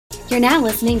You're now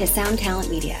listening to Sound Talent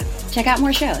Media. Check out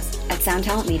more shows at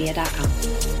soundtalentmedia.com.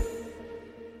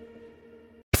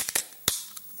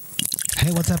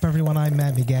 Hey, what's up, everyone? I'm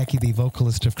Matt McGachy, the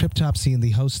vocalist of Cryptopsy and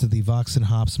the host of the Vox and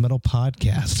Hops Metal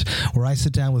Podcast, where I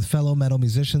sit down with fellow metal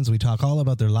musicians. We talk all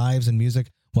about their lives and music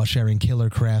while sharing killer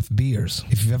craft beers.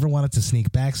 If you've ever wanted to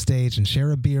sneak backstage and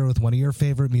share a beer with one of your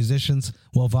favorite musicians,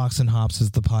 well, Vox and Hops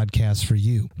is the podcast for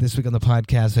you. This week on the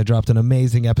podcast, I dropped an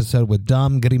amazing episode with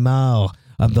Dom Grimal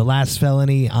of The Last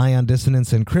Felony, Ion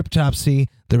Dissonance, and Cryptopsy.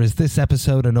 There is this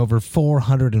episode and over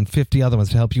 450 other ones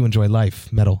to help you enjoy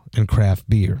life, metal, and craft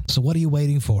beer. So what are you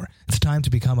waiting for? It's time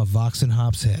to become a Vox and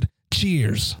Hops head.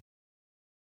 Cheers!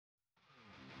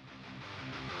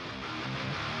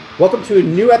 Welcome to a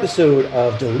new episode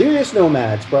of Delirious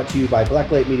Nomads, brought to you by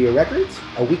Blacklight Media Records,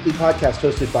 a weekly podcast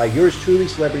hosted by yours truly,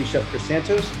 celebrity chef Chris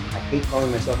Santos. I hate calling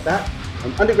myself that.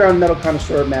 And underground metal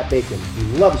connoisseur Matt Bacon,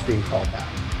 who loves being called that.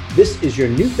 This is your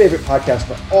new favorite podcast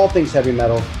for all things heavy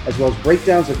metal, as well as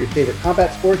breakdowns of your favorite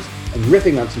combat sports and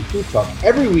riffing on some food talk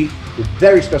every week with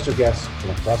very special guests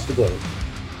from across the globe.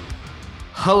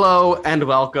 Hello and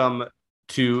welcome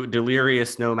to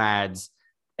Delirious Nomads,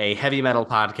 a heavy metal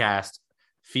podcast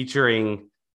featuring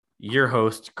your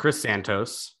host, Chris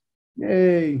Santos.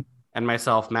 Yay. And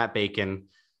myself, Matt Bacon,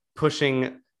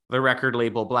 pushing the record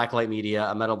label Blacklight Media,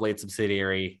 a Metal Blade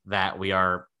subsidiary that we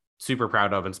are super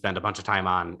proud of and spend a bunch of time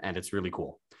on, and it's really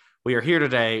cool. We are here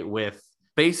today with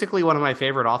basically one of my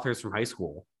favorite authors from high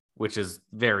school, which is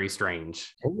very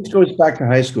strange. Always goes back to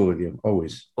high school with you,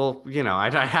 always. Well, you know,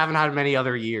 I haven't had many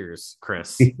other years,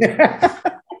 Chris. I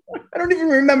don't even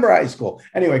remember high school.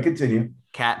 Anyway, continue.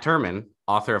 Kat Turman,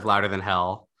 author of Louder Than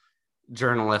Hell,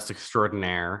 journalist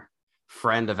extraordinaire,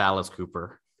 friend of Alice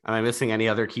Cooper. Am I missing any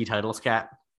other key titles, Kat?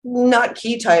 Not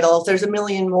key titles. There's a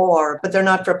million more, but they're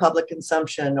not for public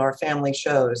consumption or family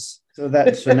shows. So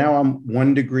now I'm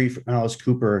 1 degree from Alice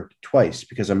Cooper twice,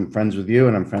 because I'm friends with you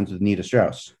and I'm friends with Nita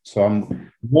Strauss. So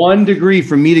I'm 1 degree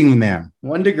from meeting the man.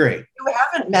 1 degree. You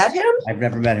haven't met him? I've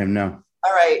never met him, no.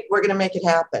 All right, we're going to make it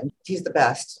happen. He's the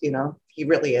best, you know, he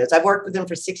really is. I've worked with him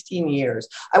for 16 years.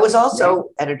 I was also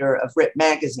editor of Rip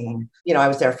Magazine. You know, I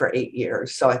was there for 8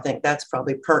 years. So I think that's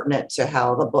probably pertinent to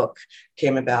how the book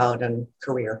came about and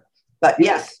career. But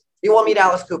yes, you will meet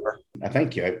Alice Cooper.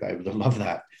 Thank you. I would love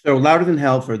that. So Louder Than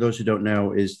Hell, for those who don't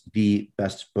know, is the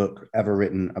best book ever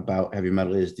written about heavy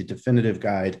metal. It is the definitive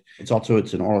guide. It's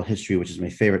an oral history, which is my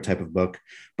favorite type of book,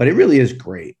 but it really is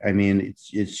great. I mean,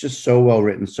 it's just so well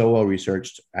written, so well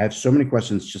researched. I have so many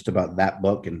questions just about that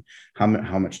book and how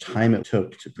much time it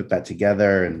took to put that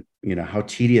together, and you know how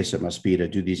tedious it must be to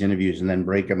do these interviews and then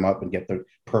break them up and get the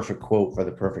perfect quote for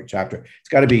the perfect chapter. It's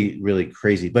got to be really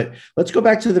crazy. But let's go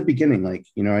back to the beginning. Like,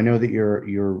 you know, I know that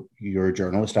you're a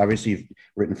journalist. Obviously, you've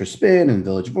written for Spin and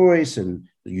Village Voice, and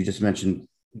you just mentioned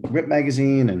Rip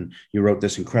Magazine, and you wrote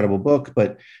this incredible book.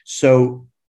 But so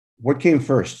what came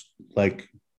first? Like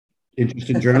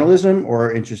interest in journalism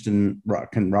or interest in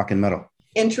rock and metal?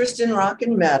 Interest in rock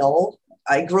and metal.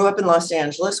 I grew up in Los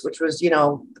Angeles, which was, you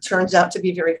know, turns out to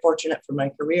be very fortunate for my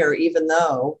career, even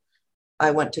though I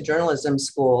went to journalism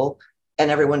school and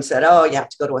everyone said, oh, you have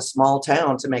to go to a small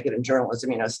town to make it in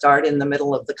journalism, you know, start in the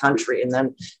middle of the country and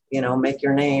then, you know, make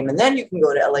your name. And then you can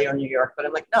go to LA or New York. But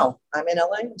I'm like, no, I'm in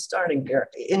LA. I'm starting here.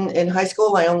 In high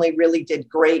school, I only really did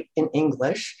great in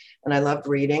English and I loved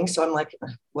reading. So I'm like,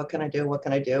 what can I do? What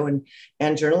can I do?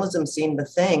 And journalism seemed the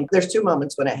thing. There's 2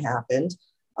 moments when it happened.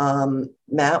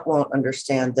 Matt won't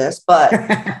understand this, but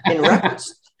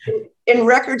in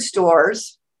record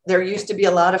stores, there used to be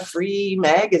a lot of free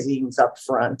magazines up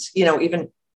front. You know, even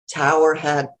Tower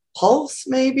had Pulse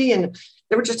maybe, and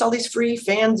there were just all these free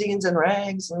fanzines and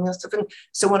rags and stuff. And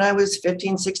so when I was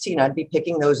 15, 16, I'd be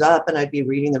picking those up and I'd be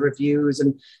reading the reviews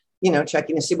and, you know,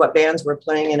 checking to see what bands were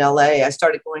playing in LA. I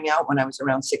started going out when I was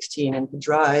around 16 and could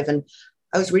drive, and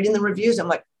I was reading the reviews. I'm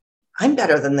like, I'm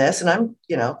better than this. And I'm,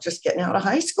 you know, just getting out of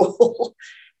high school.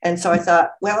 And so I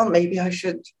thought, well, maybe I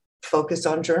should focus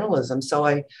on journalism. So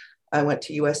I went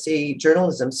to USC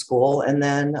journalism school. And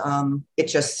then it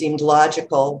just seemed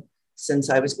logical, since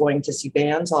I was going to see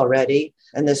bands already.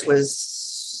 And this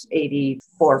was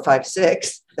 84, 5,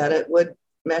 6, that it would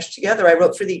mesh together. I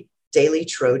wrote for the Daily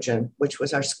Trojan, which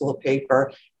was our school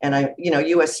paper. And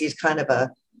USC is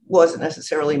wasn't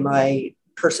necessarily my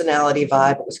personality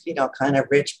vibe. It was, kind of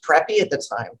rich, preppy at the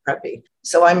time, preppy.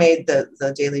 So I made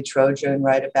the Daily Trojan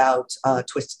write about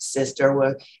Twisted Sister,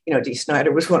 where, Dee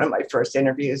Snider was one of my first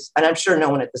interviews. And I'm sure no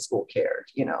one at the school cared,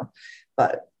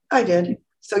 but I did.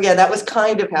 So yeah, that was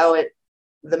kind of how it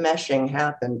the meshing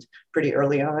happened pretty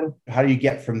early on. How do you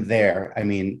get from there? I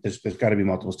mean, there's got to be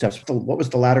multiple steps. What was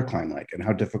the ladder climb like, and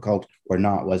how difficult or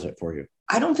not was it for you?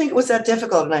 I don't think it was that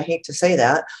difficult, and I hate to say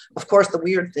that. Of course, the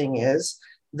weird thing is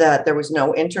that there was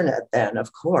no internet then,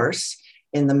 of course,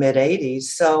 in the mid 80s.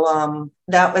 So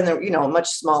that, and a much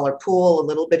smaller pool, a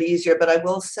little bit easier. But I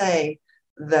will say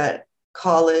that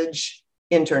college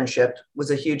internship was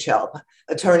a huge help.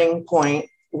 A turning point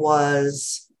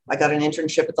was I got an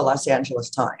internship at the Los Angeles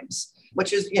Times,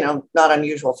 which is, not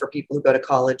unusual for people who go to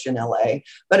college in LA,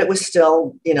 but it was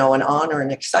still, an honor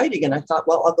and exciting. And I thought,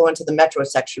 well, I'll go into the Metro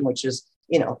section, which is,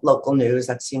 local news.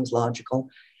 That seems logical.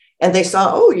 And they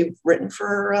saw, oh, you've written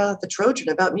for the Trojan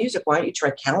about music. Why don't you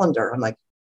try calendar? I'm like,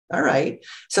 all right.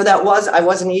 So I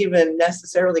wasn't even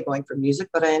necessarily going for music,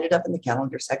 but I ended up in the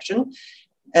calendar section.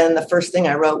 And the first thing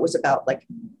I wrote was about like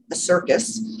a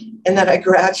circus. And then I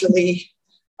gradually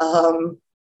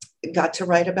got to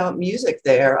write about music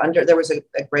there. There was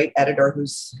a great editor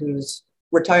who's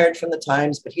retired from the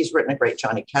Times, but he's written a great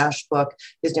Johnny Cash book.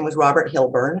 His name was Robert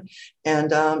Hilburn.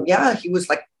 And he was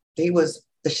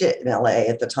the shit in LA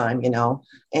at the time,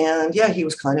 And yeah, he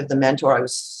was kind of the mentor.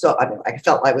 I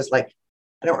felt I was like,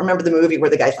 I don't remember the movie where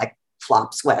the guy's like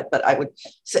flop sweat, but I would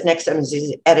sit next to him as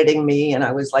he's editing me. And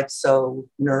I was like so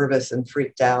nervous and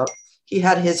freaked out. He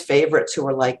had his favorites who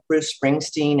were like Bruce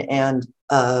Springsteen and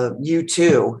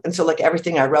U2. And so like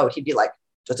everything I wrote, he'd be like,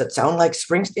 does it sound like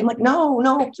Springsteen? I'm like,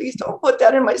 no, please don't put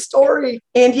that in my story.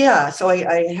 And yeah, so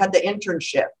I had the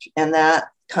internship, and that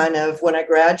kind of, when I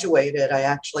graduated,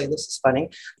 this is funny,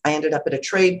 I ended up at a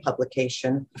trade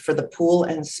publication for the pool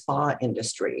and spa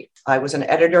industry. I was an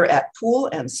editor at Pool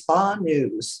and Spa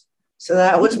News. So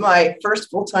that was my first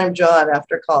full-time job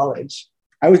after college.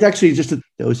 I was actually just at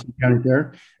the OC County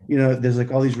Fair. There's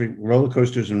like all these roller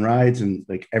coasters and rides and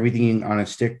like everything on a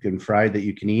stick and fried that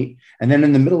you can eat. And then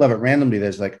in the middle of it, randomly,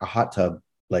 there's like a hot tub,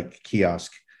 like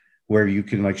kiosk where you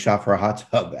can like shop for a hot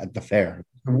tub at the fair.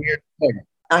 It's a weird thing.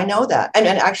 I know that. And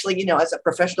actually, as a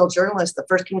professional journalist, the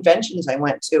first conventions I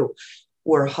went to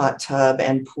were hot tub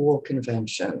and pool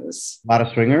conventions. A lot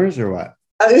of swingers or what?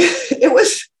 It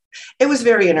was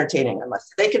very entertaining.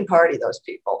 They can party, those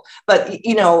people. But,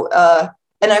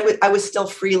 and I was still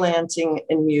freelancing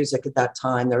in music at that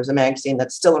time. There was a magazine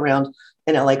that's still around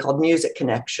in LA called Music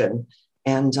Connection.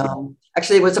 And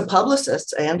actually, it was a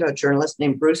publicist and a journalist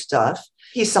named Bruce Duff.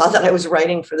 He saw that I was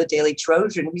writing for the Daily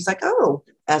Trojan. He's like, oh,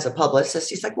 as a publicist,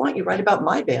 he's like, why don't you write about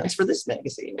my bands for this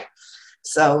magazine?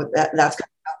 So that's kind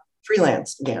of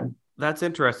freelance again. That's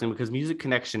interesting because Music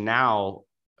Connection now,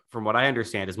 from what I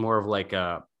understand, is more of like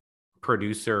a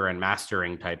producer and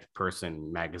mastering type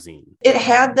person magazine. It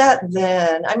had that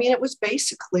then. I mean, it was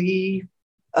basically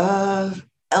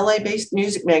LA-based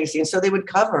music magazine. So they would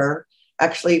cover,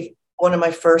 actually, one of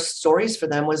my first stories for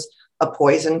them was a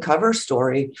Poison cover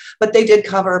story, but they did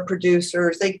cover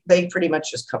producers. They pretty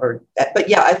much just covered that. But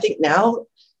yeah, I think now,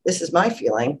 this is my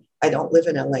feeling. I don't live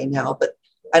in LA now, but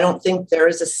I don't think there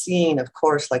is a scene, of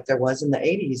course, like there was in the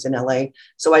 80s in LA.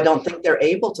 So I don't think they're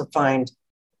able to find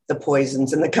the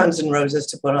Poisons and the Guns N' Roses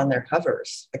to put on their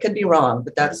covers. I could be wrong,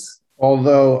 but that's...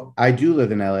 Although I do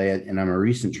live in LA and I'm a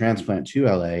recent transplant to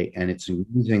LA, and it's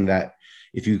amusing that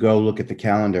if you go look at the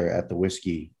calendar at the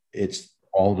Whiskey, it's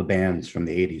all the bands from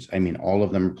the 80s. I mean, all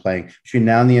of them are playing. Between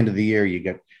now and the end of the year, you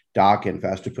get Dokken,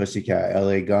 Faster Pussycat,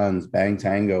 LA Guns, Bang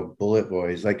Tango, Bullet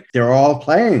Boys. Like, they're all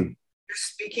playing. You're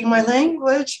speaking my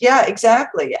language. Yeah,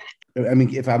 exactly. I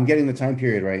mean, if I'm getting the time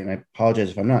period right, and I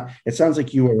apologize if I'm not, it sounds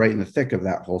like you were right in the thick of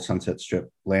that whole Sunset Strip,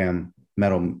 glam,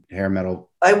 metal, hair metal.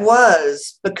 I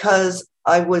was, because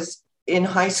I was in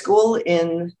high school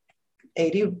in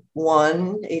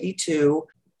 81, 82,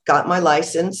 got my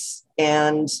license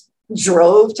and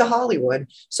drove to Hollywood.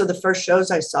 So the first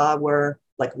shows I saw were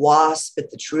like Wasp at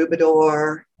the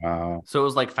Troubadour. Wow. So it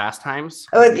was like Fast Times?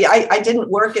 Oh, yeah, I didn't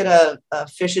work at a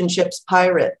fish and chips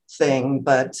pirate thing,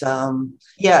 but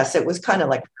yes, it was kind of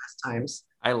like Fast Times.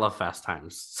 I love Fast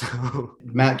Times. So.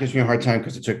 Matt gives me a hard time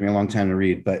because it took me a long time to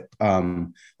read, but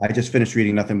I just finished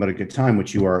reading Nothing But a Good Time,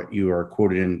 which you are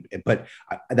quoted in. But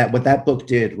what that book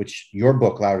did, which your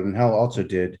book Louder Than Hell also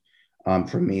did,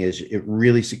 for me, is it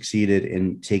really succeeded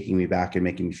in taking me back and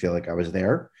making me feel like I was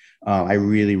there. I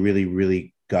really, really,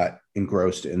 really got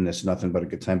engrossed in this Nothing But a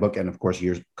Good Time book. And of course,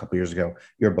 a couple years ago,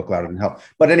 your book Louder Than Hell.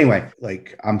 But anyway,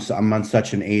 like I'm on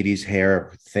such an 80s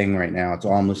hair thing right now. It's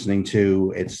all I'm listening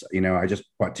to. It's, I just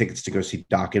bought tickets to go see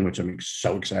Dokken, which I'm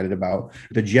so excited about.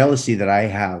 The jealousy that I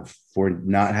have for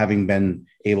not having been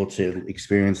able to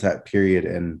experience that period.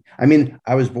 And I mean,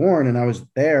 I was born and I was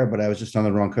there, but I was just on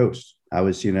the wrong coast. I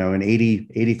was, in 80,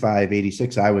 85,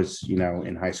 86, I was,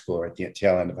 in high school or at the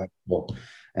tail end of high school.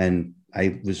 And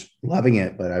I was loving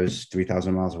it, but I was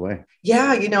 3,000 miles away.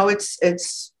 Yeah,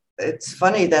 it's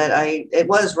funny that it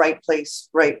was right place,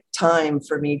 right time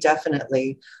for me,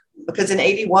 definitely. Because in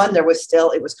 81, it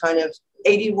was kind of,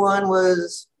 81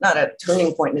 was not a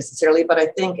turning point necessarily, but I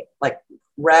think like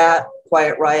Rat,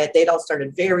 Quiet Riot, they'd all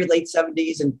started very late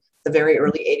 70s, and the very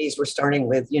early 80s were starting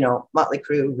with, Motley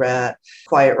Crue, Rat,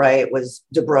 Quiet Riot was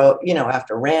DuBrow,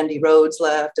 after Randy Rhoads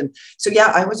left. And so,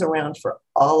 yeah, I was around for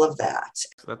all of that.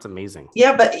 That's amazing.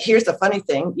 Yeah, but here's the funny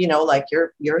thing, like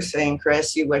you're saying,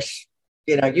 Chris, you wish,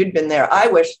 you'd been there. I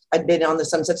wish I'd been on the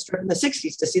Sunset Strip in the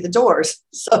 60s to see the Doors.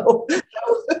 So,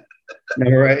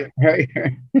 right.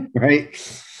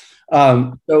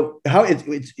 So how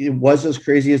it was as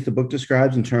crazy as the book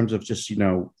describes in terms of just,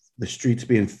 the streets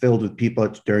being filled with people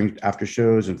after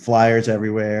shows and flyers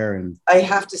everywhere. And I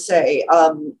have to say,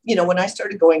 when I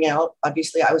started going out,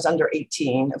 obviously I was under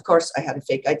 18. Of course, I had a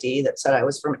fake ID that said I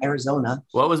was from Arizona.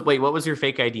 What was your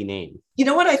fake ID name? You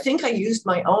know what? I think I used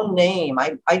my own name.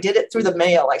 I did it through the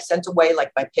mail. I sent away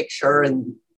like my picture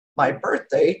and my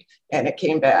birthday, and it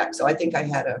came back. So I think I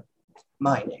had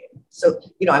my name. So,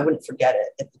 I wouldn't forget it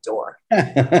at the door.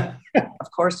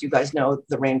 Of course, you guys know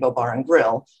the Rainbow Bar and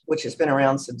Grill, which has been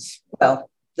around since, the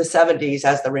 70s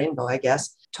as the Rainbow, I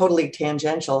guess. Totally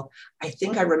tangential. I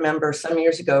think I remember some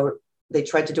years ago, they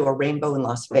tried to do a Rainbow in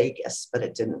Las Vegas, but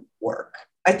it didn't work.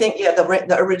 I think,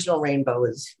 the original Rainbow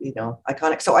is,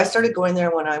 iconic. So I started going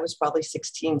there when I was probably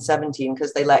 16, 17,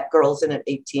 because they let girls in at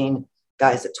 18,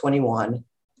 guys at 21.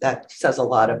 That says a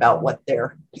lot about what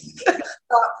their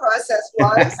thought process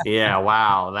was. Yeah,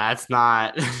 wow. That's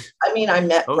not... I mean, I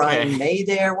met Okay. Brian May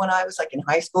there when I was like in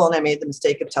high school, and I made the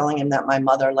mistake of telling him that my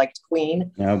mother liked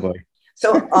Queen. Oh boy.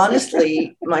 So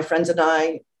honestly, my friends and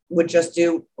I would just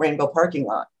do Rainbow parking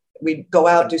lot. We'd go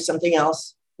out, do something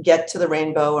else, get to the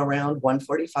Rainbow around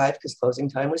 1:45 because closing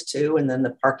time was 2, and then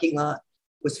the parking lot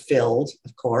was filled,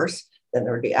 of course. Then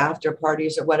there would be after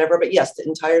parties or whatever. But yes, the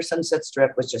entire Sunset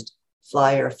Strip was just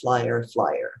flyer.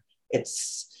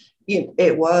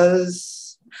 It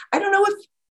was, I don't know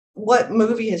what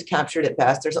movie has captured it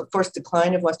best. There's, of course,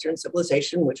 Decline of Western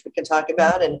Civilization, which we can talk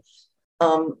about. And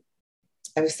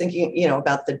I was thinking,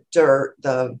 about The Dirt,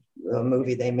 the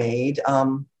movie they made.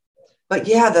 But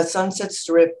yeah, the Sunset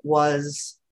Strip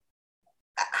was,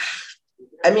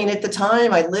 at the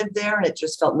time I lived there and it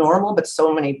just felt normal, but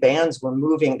so many bands were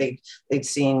moving. They'd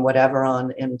seen whatever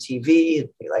on MTV, it'd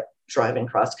be like driving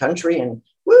cross country and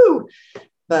woo.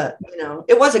 But,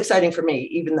 it was exciting for me,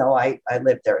 even though I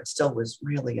lived there. It still was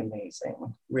really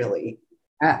amazing, really.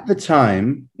 At the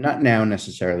time, not now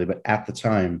necessarily, but at the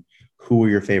time, who were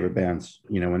your favorite bands,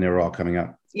 when they were all coming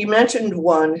up? You mentioned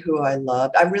one who I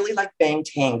loved. I really like Bang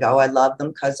Tango. I love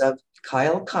them because of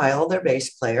Kyle, their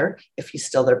bass player, if he's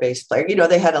still their bass player.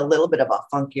 They had a little bit of a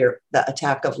funkier, the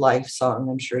Attack of Life song,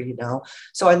 I'm sure you know.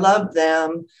 So I love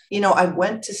them. I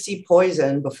went to see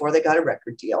Poison before they got a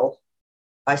record deal.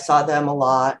 I saw them a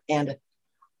lot and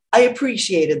I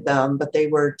appreciated them, but they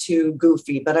were too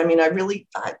goofy. But I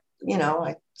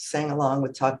sang along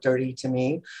with Talk Dirty to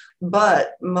Me.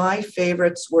 But my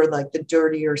favorites were like the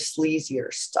dirtier,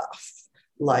 sleazier stuff,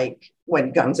 like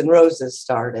when Guns N' Roses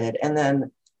started. And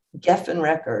then Geffen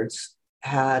Records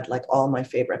had like all my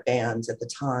favorite bands at the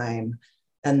time.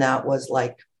 And that was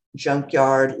like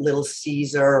Junkyard, Little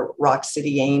Caesar, Rock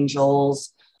City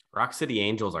Angels. Rock City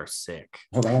Angels are sick.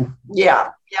 Hold on.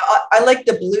 Yeah. I like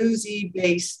the bluesy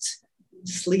based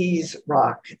sleaze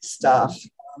rock stuff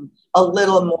a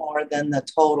little more than the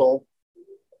total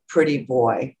pretty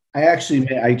boy. I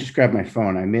just grabbed my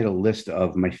phone. I made a list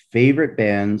of my favorite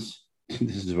bands.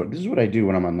 This is what I do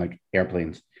when I'm on like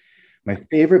airplanes. My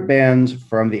favorite bands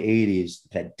from the 80s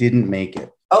that didn't make it.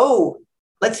 Oh,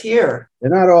 let's hear. They're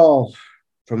not all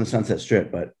from the Sunset Strip,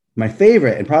 but my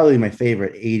favorite, and probably my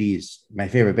favorite 80s, my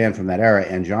favorite band from that era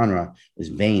and genre is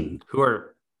Vane.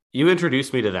 You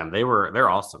introduced me to them. They're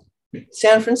awesome.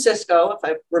 San Francisco, if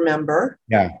I remember.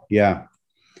 Yeah.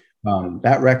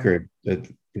 That record,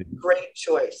 Great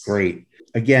choice. great.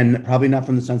 Again, probably not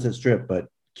from the Sunset Strip, but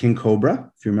King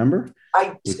Cobra, if you remember.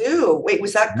 I do. Wait,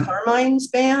 was that Carmine's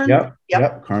band? Yep.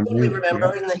 I totally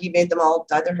remember. And then he made them all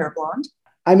dye their hair blonde.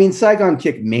 Saigon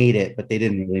Kick made it, but they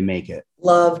didn't really make it.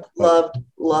 Loved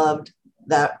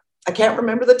that. I can't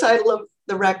remember the title of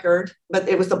the record, but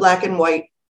it was the black and white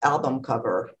album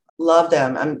cover. Love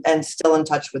them. And still in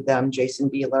touch with them. Jason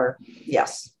Bieler.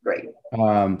 Yes, great.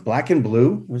 Black and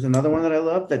Blue was another one that I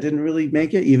loved that didn't really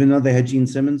make it, even though they had Gene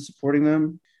Simmons supporting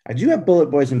them. I do have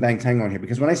Bullet Boys and Bang Tango on here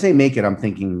because when I say make it, I'm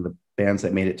thinking the bands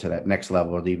that made it to that next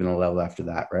level or even a level after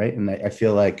that, right? And I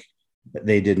feel like but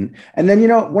they didn't. And then,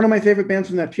 one of my favorite bands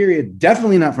from that period,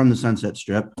 definitely not from the Sunset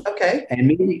Strip, Okay. and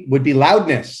maybe would be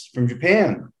Loudness from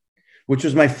Japan, which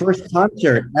was my first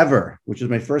concert ever.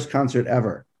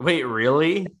 Wait,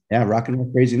 really? Yeah, Rock and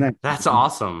Roll Crazy Night. That's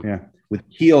awesome. Yeah, with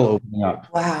Keel opening up.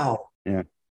 Wow. Yeah,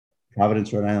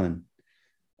 Providence, Rhode Island.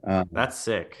 That's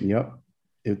sick. Yep.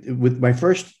 With my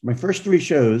first 3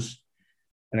 shows,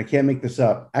 and I can't make this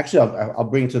up. Actually, I'll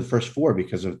bring it to the first 4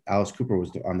 because of Alice Cooper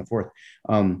was on the 4th.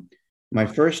 My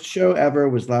first show ever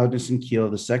was Loudness and Keel.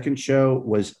 The second show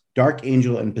was Dark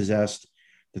Angel and Possessed.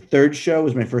 The third show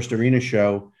was my first arena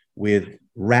show with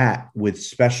Rat, with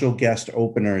special guest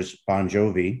openers Bon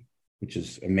Jovi, which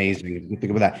is amazing. If you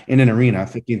think about that, in an arena,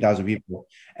 15,000 people.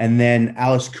 And then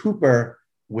Alice Cooper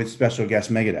with special guest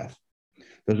Megadeth.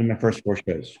 Those are my first 4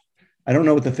 shows. I don't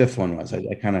know what the 5th one was. I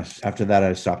kind of, after that,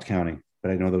 I stopped counting, but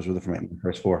I know those were my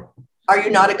first 4. Are you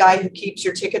not a guy who keeps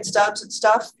your ticket stubs and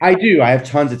stuff? I do. I have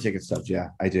tons of ticket stubs. Yeah,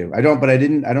 I do. I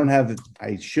don't have,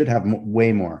 I should have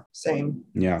way more. Same.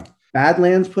 Yeah.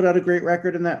 Badlands put out a great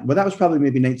record in that. Well, that was probably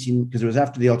maybe 19, because it was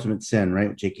after The Ultimate Sin,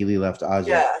 right? Jakey Lee left Ozzy.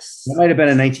 Yes. That might have been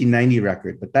a 1990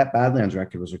 record, but that Badlands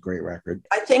record was a great record.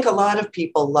 I think a lot of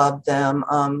people loved them.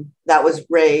 That was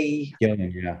Ray. Yeah.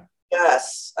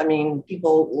 Yes. I mean,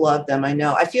 people love them. I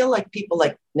know. I feel like people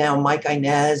like now Mike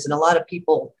Inez and a lot of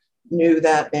people knew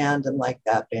that band and liked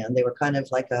that band. They were kind of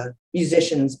like a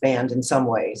musician's band in some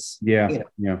ways. Yeah.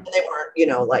 Yeah. And they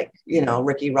weren't, like,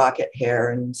 Ricky Rocket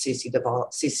hair and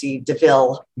CC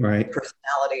DeVille right.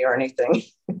 personality or anything.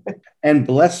 And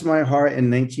bless my heart,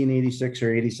 in 1986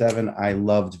 or 87, I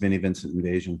loved Vinnie Vincent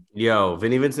Invasion. Yo,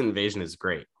 Vinnie Vincent Invasion is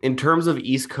great. In terms of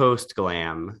East Coast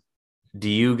glam, do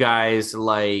you guys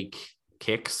like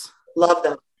Kix? Love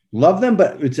them,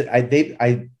 but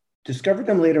I discovered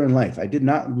them later in life. I did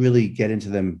not really get into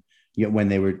them when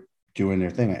they were doing their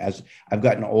thing. As I've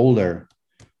gotten older,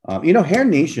 Hair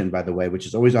Nation, by the way, which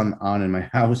is always on in my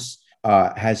house,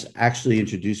 has actually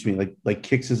introduced me. Like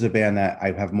Kix is a band that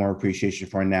I have more appreciation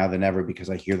for now than ever because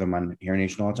I hear them on Hair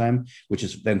Nation all the time, which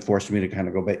has then forced me to kind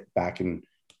of go back and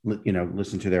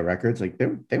listen to their records. Like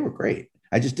they were great.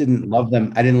 I just didn't love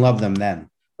them. I didn't love them then,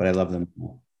 but I love them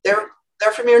now.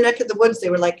 They're from your neck of the woods. They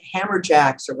were like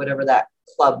Hammerjacks or whatever that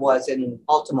club was in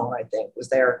Baltimore, I think, was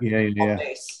their home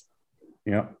base.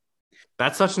 Yeah.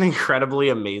 That's such an incredibly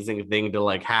amazing thing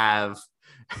to have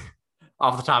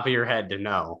off the top of your head to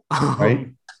know. Right.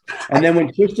 And then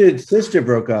when Twisted Sister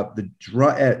broke up, the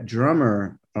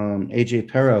drummer, AJ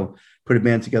Pero, put a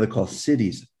band together called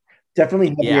Cities. Definitely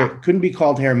heavier. Yeah. Couldn't be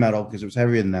called hair metal because it was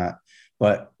heavier than that.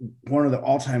 But one of the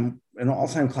all-time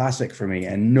classic for me,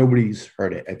 and nobody's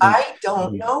heard it. I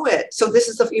don't know it. So this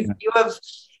is you have.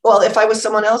 Well, if I was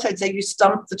someone else, I'd say you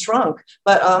stumped the trunk.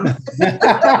 But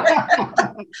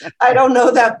I don't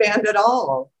know that band at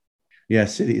all. Yeah,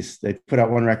 Cities. They put out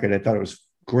one record. I thought it was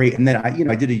great, and then I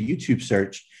did a YouTube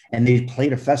search, and they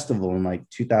played a festival in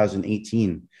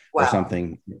 2018 or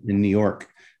something in New York,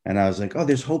 and I was like, oh,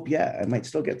 there's hope. Yeah, I might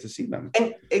still get to see them.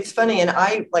 And it's funny, and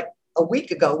I a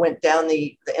week ago went down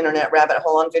the internet rabbit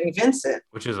hole on Vinnie Vincent,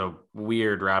 which is a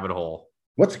weird rabbit hole.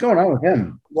 What's going on with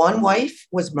him? One wife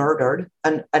was murdered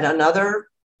and another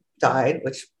died,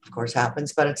 which of course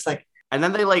happens, but it's like. And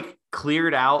then they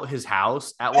cleared out his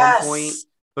house at one point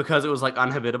because it was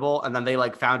unhabitable. And then they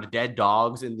found dead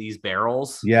dogs in these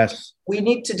barrels. Yes. We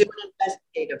need to do an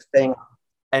investigative thing.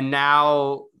 And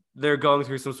now they're going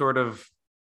through some sort of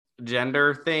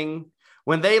gender thing.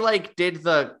 When they did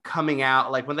the coming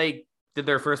out, when they did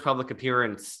their first public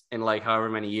appearance in however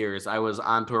many years, I was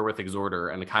on tour with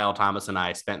Exhorder, and Kyle Thomas and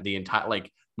I spent the entire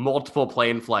multiple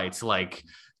plane flights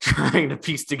trying to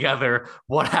piece together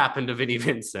what happened to Vinnie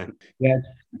Vincent. Yeah,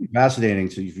 it's fascinating.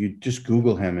 So if you just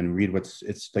Google him and read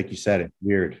it's like you said, it's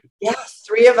weird. Yes,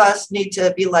 3 of us need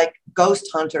to be ghost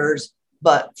hunters,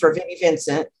 but for Vinnie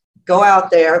Vincent, go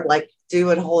out there, do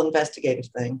a whole investigative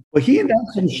thing. Well, he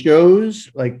announced some shows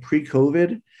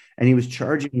pre-COVID, and he was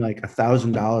charging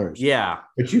 $1,000. Yeah.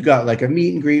 But you got a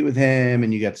meet and greet with him,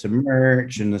 and you got some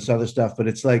merch and this other stuff. But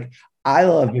it's I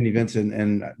love Vinnie Vincent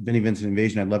and Vinnie Vincent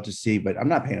Invasion. I'd love to see, but I'm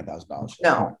not paying $1,000.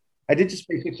 No. I did just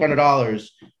pay $600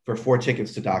 for 4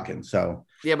 tickets to Dawkins. So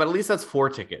yeah, but at least that's 4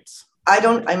 tickets.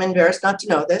 I'm embarrassed not to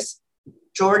know this.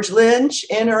 George Lynch,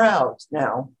 in or out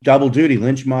now? Double duty,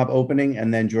 Lynch Mob opening,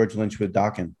 and then George Lynch with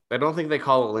Dawkins. I don't think they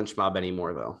call it Lynch Mob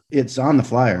anymore, though. It's on the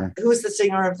flyer. Who's the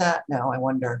singer of that now, I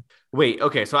wonder? Wait,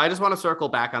 okay, so I just want to circle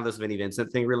back on this Vinnie Vincent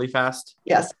thing really fast.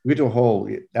 Yes. We do a whole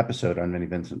episode on Vinnie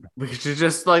Vincent. We should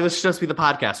just this should just be the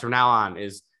podcast from now on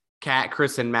is Kat,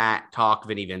 Chris, and Matt talk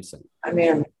Vinnie Vincent. I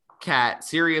mean, Kat,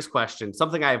 serious question.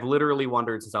 Something I've literally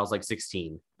wondered since I was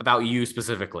 16 about you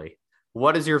specifically.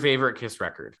 What is your favorite Kiss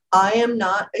record? I am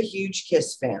not a huge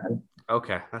Kiss fan.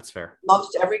 Okay, that's fair.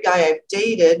 Most every guy I've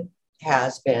dated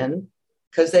has been,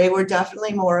 because they were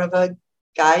definitely more of a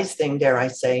guy's thing, dare I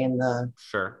say,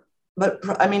 Sure. But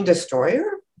I mean, Destroyer,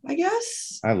 I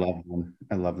guess. I love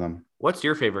them. What's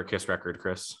your favorite Kiss record,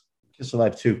 Chris? Kiss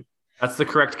Alive 2. That's the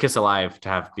correct Kiss Alive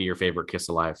to be your favorite Kiss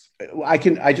Alive. I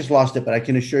just lost it, but I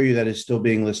can assure you that it's still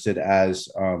being listed as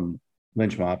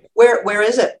Lynch Mob. Where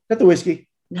is it? At the Whiskey.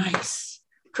 Nice.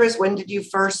 Chris, when did you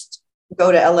first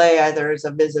go to LA, either as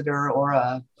a visitor or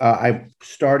a... I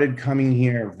started coming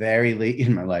here very late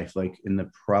in my life, like in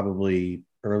the probably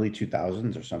early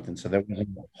 2000s or something. So there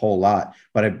wasn't a whole lot,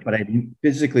 but I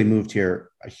physically moved here.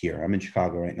 I'm in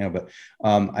Chicago right now, but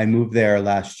I moved there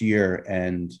last year,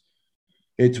 and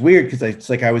it's weird because it's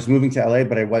like I was moving to LA,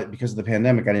 but because of the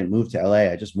pandemic, I didn't move to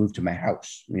LA. I just moved to my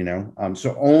house,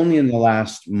 so only in the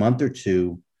last month or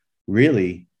two,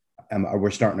 really,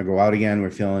 we're starting to go out again.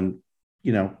 We're feeling,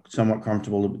 somewhat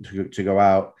comfortable to go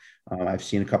out. I've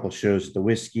seen a couple of shows at the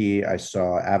Whiskey. I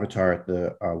saw Avatar at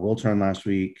the Wiltern last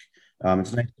week.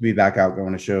 It's nice to be back out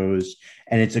going to shows,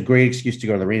 and it's a great excuse to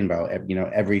go to the Rainbow.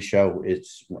 Every show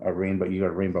it's a Rainbow. You go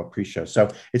to Rainbow pre-show, so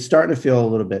it's starting to feel a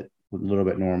little bit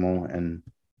normal. And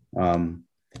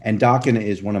Dokken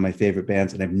is one of my favorite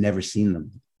bands, and I've never seen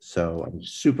them, so I'm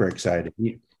super excited.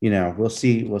 We'll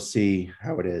see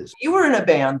how it is. You were in a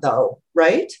band, though,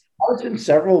 right? I was in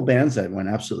several bands that went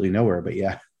absolutely nowhere, but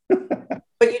yeah.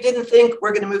 But you didn't think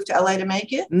we're going to move to LA to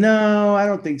make it? No, I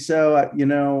don't think so.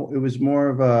 It was more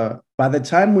of by the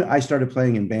time I started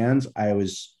playing in bands, I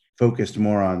was focused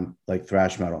more on like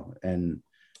thrash metal. And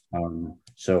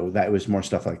so that was more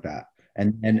stuff like that.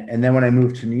 And then when I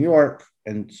moved to New York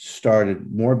and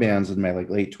started more bands in my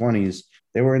like late 20s,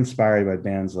 they were inspired by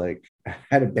bands like, I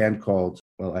had a band called,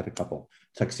 I had a couple,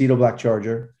 Tuxedo Black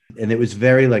Charger. And it was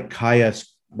very like Kaya.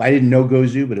 I didn't know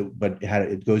Gozu, but had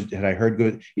I heard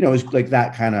Gozu, it was like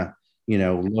that kind of,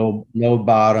 low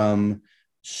bottom,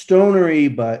 stonery,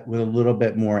 but with a little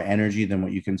bit more energy than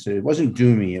what you consider. It wasn't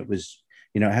doomy. It was,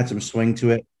 it had some swing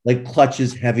to it, like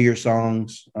Clutch's heavier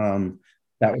songs.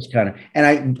 That was kind of,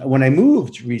 and when I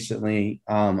moved recently,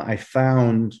 I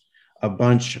found a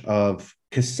bunch of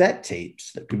cassette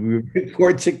tapes that we would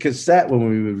record to cassette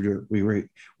when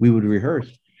we would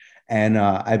rehearse. And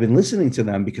I've been listening to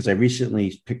them because I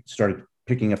recently started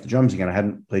picking up the drums again. I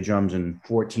hadn't played drums in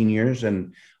 14 years,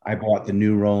 and I bought the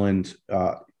new Roland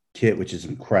kit, which is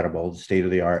incredible, state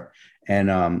of the art. And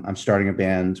I'm starting a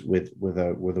band with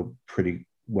a pretty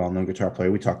well-known guitar player.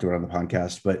 We talked about it on the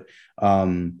podcast, but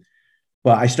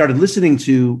I started listening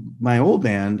to my old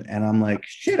band, and I'm like,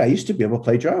 shit, I used to be able to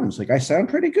play drums. Like, I sound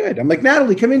pretty good. I'm like,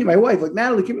 Natalie, come in. My wife, like,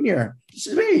 Natalie, come in here. This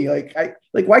is me.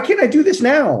 Why can't I do this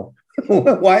now?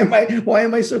 Why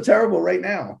am I so terrible right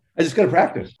now? I just got to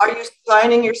practice. Are you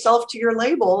signing yourself to your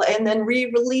label and then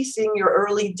re-releasing your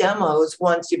early demos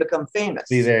once you become famous?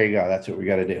 See, there you go. That's what we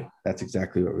got to do. That's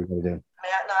exactly what we're going to do.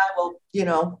 Matt and I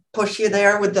will, push you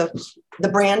there with the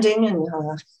branding and.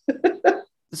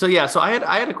 So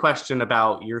I had a question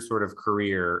about your sort of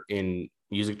career in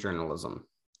music journalism,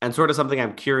 and sort of something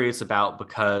I'm curious about,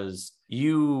 because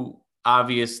you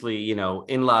obviously,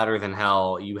 in Louder Than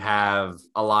Hell, you have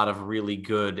a lot of really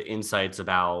good insights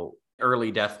about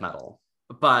early death metal,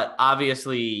 but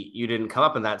obviously you didn't come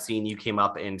up in that scene. You came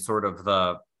up in sort of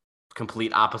the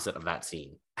complete opposite of that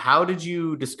scene. How did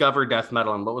you discover death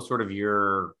metal, and what was sort of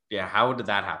how did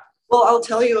that happen? Well, I'll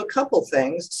tell you a couple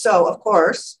things. So, of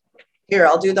course, here,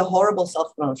 I'll do the horrible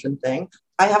self-promotion thing.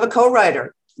 I have a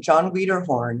co-writer, John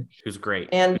Wiederhorn. Who's great.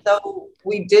 And though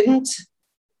we didn't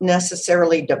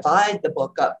necessarily divide the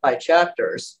book up by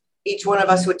chapters, each one of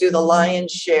us would do the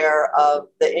lion's share of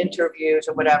the interviews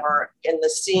or whatever in the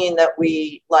scene that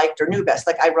we liked or knew best.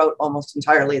 Like, I wrote almost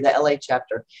entirely the LA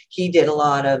chapter. He did a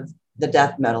lot of the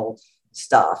death metal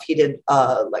stuff. He did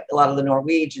like a lot of the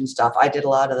Norwegian stuff. I did a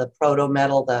lot of the proto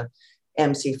metal, the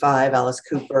MC5, Alice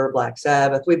Cooper, Black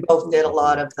Sabbath. We both did a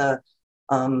lot of the,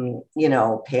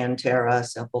 Pantera,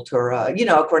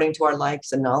 Sepultura, according to our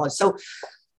likes and knowledge. So,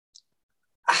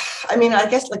 I mean, I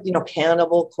guess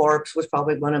Cannibal Corpse was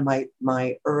probably one of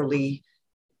my early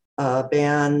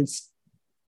bands.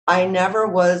 I never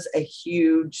was a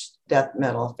huge death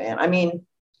metal fan. I mean,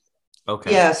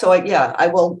 okay. Yeah. So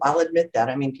I'll admit that.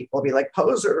 I mean, people will be like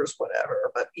posers,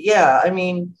 whatever, but yeah, I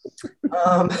mean,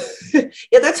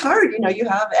 yeah, that's hard. You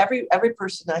have every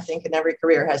person, I think, in every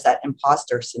career has that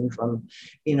imposter syndrome,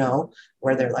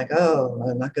 where they're like, oh,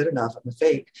 I'm not good enough, I'm a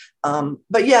fake.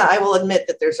 But yeah, I will admit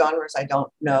that there's genres I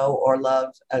don't know or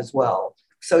love as well.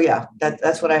 So yeah,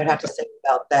 that's what I'd have to say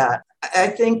about that. I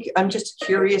think I'm just a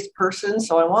curious person.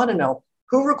 So I want to know,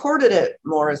 who recorded it,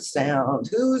 Morris Sound,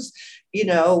 who's,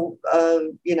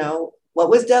 what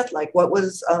was Death like? What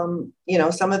was, some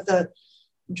of the,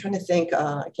 I'm trying to think,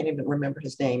 I can't even remember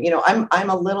his name. I'm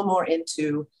a little more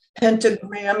into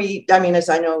pentagrammy, I mean, as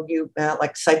I know you,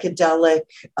 like psychedelic,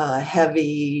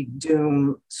 heavy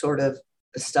doom sort of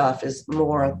stuff is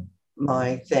more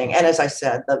my thing. And as I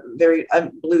said, the very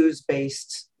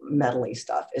blues-based metal-y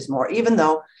stuff is more, even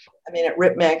though, I mean, at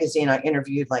Rip Magazine, I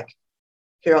interviewed like,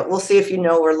 here, we'll see if you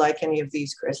know or like any of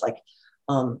these, Chris, like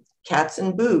Cats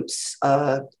and Boots,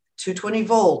 220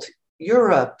 Volt,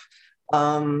 Europe,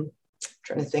 trying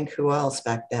to think who else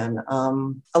back then,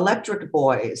 Electric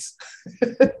Boys.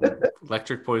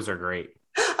 Electric Boys are great.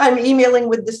 I'm emailing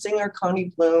with the singer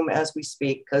Connie Bloom as we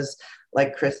speak, because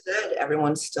like Chris said,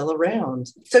 everyone's still around.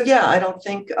 So yeah, I don't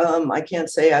think, I can't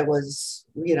say I was,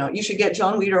 you should get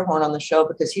John Wiederhorn on the show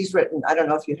because he's written, I don't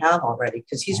know if you have already,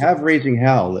 because he's Raising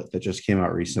Hell that just came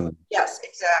out recently. Yes,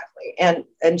 exactly.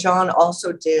 And John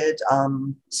also did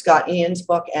Scott Ian's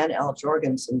book and Al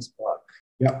Jorgensen's book.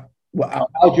 Yeah. Well,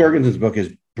 Al Jorgensen's book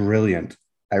is brilliant.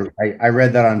 I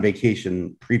read that on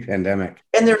vacation pre-pandemic.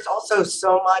 And there's also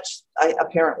so much,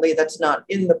 apparently, that's not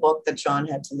in the book that John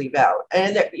had to leave out.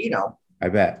 And, I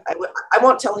bet. I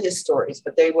won't tell his stories,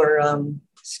 but they were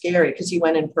scary because he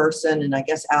went in person. And I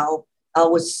guess Al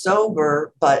was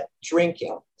sober, but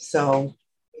drinking. So,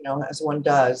 as one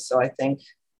does. So I think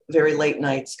very late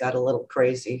nights got a little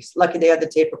crazy. Lucky they had the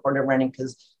tape recorder running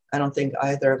because I don't think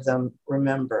either of them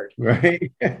remembered. Right.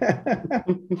 Yeah.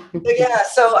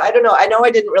 So I don't know. I know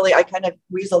I kind of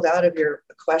weaseled out of your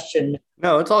question.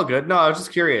 No, it's all good. No, I was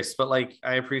just curious, but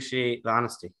I appreciate the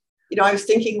honesty. I was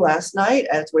thinking last night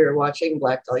as we were watching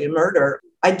Black Dahlia Murder,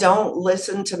 I don't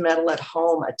listen to metal at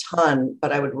home a ton,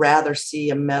 but I would rather see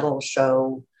a metal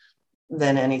show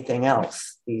than anything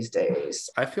else these days.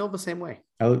 I feel the same way.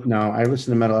 No, I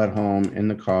listen to metal at home, in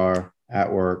the car,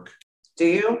 at work. Do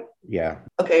you? Yeah.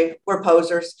 Okay, we're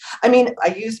posers. I mean, I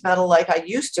use metal like I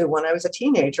used to when I was a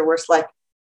teenager, where it's like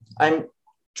I'm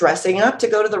dressing up to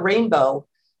go to the Rainbow.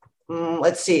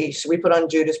 Let's see, should we put on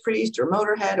Judas Priest or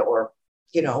Motorhead or,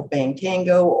 Bang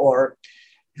Tango or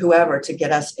whoever to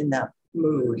get us in that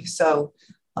mood? So,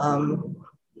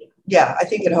 yeah, I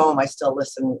think at home I still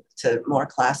listen to more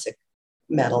classic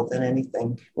metal than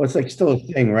anything. Well, it's still a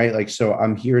thing, right? So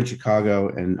I'm here in Chicago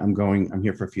and I'm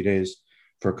here for a few days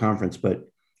for a conference, but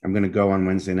I'm going to go on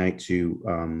Wednesday night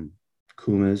to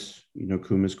Kuma's,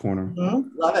 Kuma's Corner.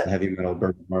 Love it. Heavy metal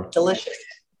burger bar. Delicious.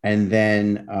 And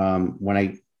then when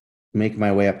I make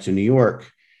my way up to New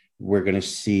York, we're going to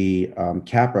see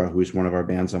Capra, who's one of our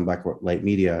bands on Blacklight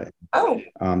Media. Oh.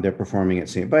 They're performing at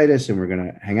St. Vitus, and we're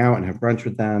going to hang out and have brunch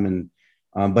with them. And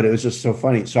but it was just so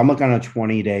funny. So I'm on a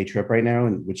 20-day trip right now,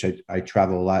 in which I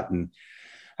travel a lot, and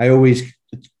I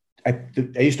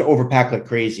used to overpack like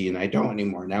crazy, and I don't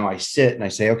anymore. Now I sit and I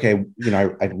say, okay,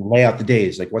 I lay out the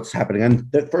days, like what's happening on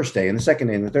the first day and the second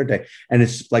day and the third day. And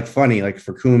it's funny,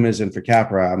 for Kuma's and for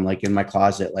Capra, I'm in my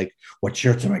closet, what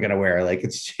shirts am I going to wear?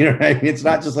 It's, what I mean? It's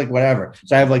not just whatever.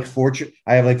 So I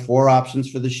have four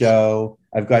options for the show.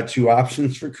 I've got 2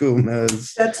 options for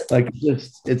Kuma's. That's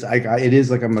it is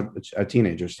like I'm a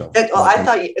teenager still. I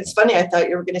thought it's funny. I thought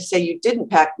you were going to say you didn't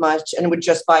pack much and would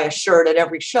just buy a shirt at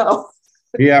every show.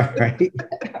 Yeah, right.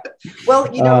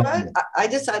 Well, you know what? I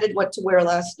decided what to wear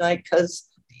last night because,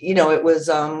 it was,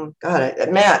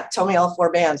 Matt, tell me all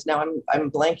 4 bands. Now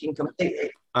I'm blanking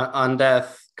completely.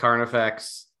 Undeath,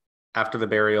 Carnifex, After the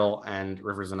Burial, and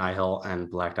Rivers and Nihil, and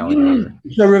Black Dahlia.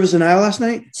 You saw Rivers and Nihil last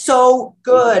night? So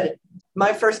good.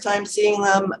 My first time seeing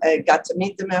them, I got to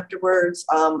meet them afterwards.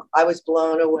 I was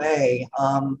blown away.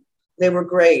 They were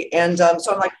great. And so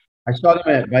I'm like, I saw them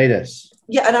at Vitus.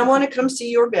 Yeah, and I want to come see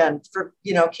your band for,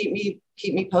 keep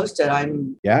me posted.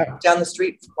 I'm down the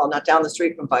street. Well, not down the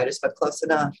street from Vitus, but close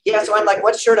enough. Yeah, so I'm like,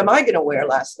 what shirt am I going to wear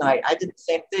last night? I did the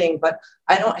same thing, but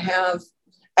I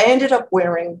ended up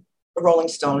wearing a Rolling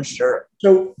Stones shirt.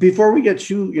 So before we get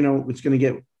to, it's going to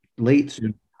get late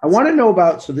soon. I want to know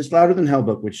about, this Louder Than Hell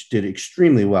book, which did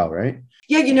extremely well, right?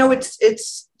 Yeah,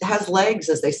 it's has legs,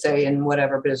 as they say in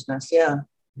whatever business. Yeah.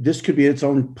 This could be its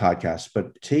own podcast,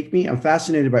 but I'm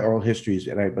fascinated by oral histories,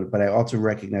 but I also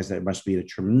recognize that it must be a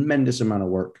tremendous amount of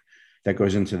work that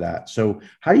goes into that. So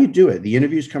how do you do it? The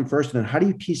interviews come first, and then how do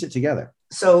you piece it together?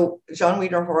 So John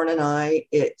Wiederhorn and I,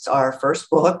 it's our first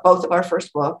book, both of our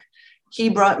first book. He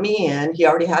brought me in. He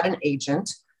already had an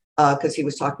agent because he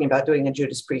was talking about doing a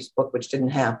Judas Priest book, which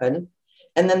didn't happen.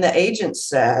 And then the agent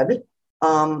said,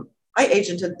 I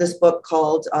agented this book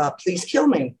called Please Kill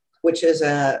Me, which is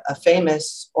a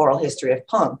famous oral history of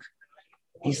punk.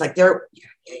 He's like, have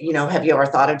you ever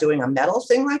thought of doing a metal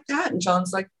thing like that? And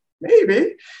John's like,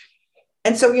 maybe.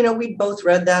 And so, you know, we both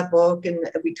read that book and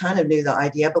we kind of knew the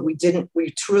idea, but we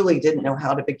truly didn't know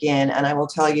how to begin. And I will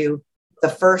tell you, the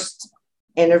first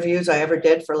interviews I ever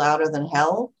did for Louder Than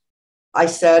Hell, I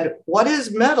said, what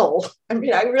is metal? I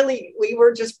mean, we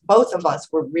were just, both of us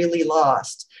were really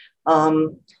lost.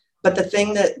 But the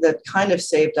thing that kind of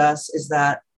saved us is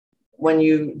that when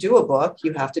you do a book,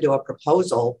 you have to do a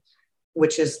proposal,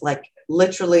 which is like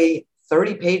literally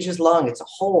 30 pages long. It's a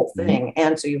whole thing.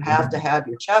 And so you have to have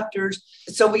your chapters.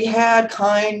 So we had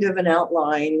kind of an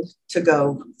outline to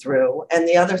go through. And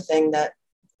the other thing that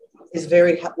was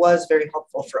very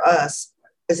helpful for us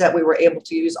is that we were able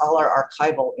to use all our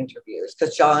archival interviews,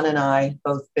 because John and I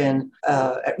both been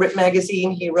at Rip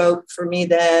Magazine. He wrote for me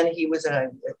then. He was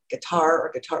at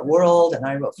Guitar World, and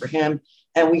I wrote for him.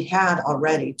 And we had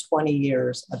already 20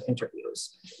 years of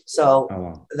interviews.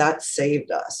 So that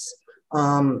saved us.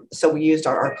 So we used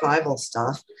our archival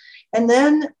stuff. And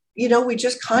then, you know, we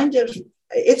just kind of,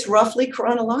 it's roughly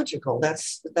chronological.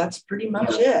 That's pretty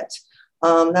much it.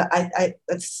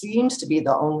 That seems to be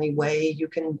the only way you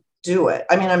can do it.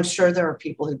 I mean, I'm sure there are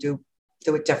people who do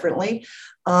it differently.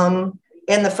 And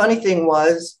the funny thing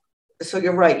was, so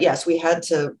you're right. Yes, we had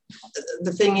to,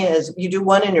 the thing is, you do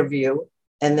one interview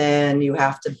and then you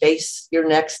have to base your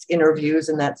next interviews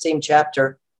in that same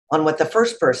chapter on what the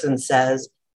first person says,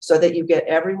 so that you get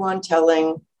everyone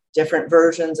telling different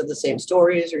versions of the same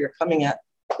stories, or you're coming at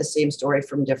the same story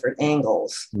from different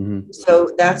angles. Mm-hmm.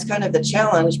 So that's kind of the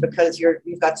challenge, because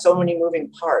you've got so many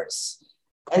moving parts.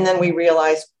 And then we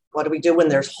realize, what do we do when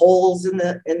there's holes in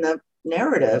the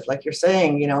narrative? Like you're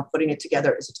saying, you know, putting it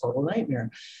together is a total nightmare.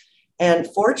 And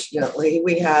fortunately,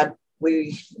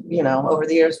 we, you know, over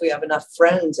the years, we have enough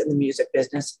friends in the music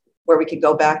business where we could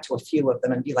go back to a few of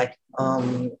them and be like,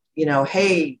 you know,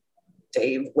 hey,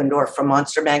 Dave Windorf from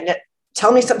Monster Magnet,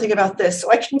 tell me something about this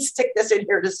so I can stick this in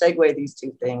here to segue these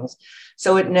two things.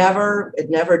 So it never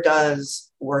does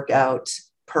work out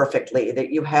perfectly,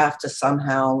 that you have to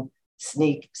somehow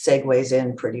sneak segues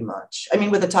in pretty much. I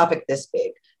mean, with a topic this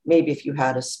big, maybe if you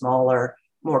had a smaller,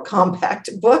 more compact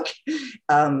book,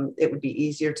 it would be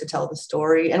easier to tell the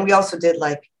story. And we also did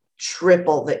like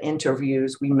triple the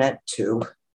interviews we meant to.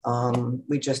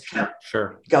 We just kept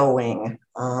going.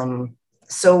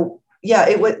 So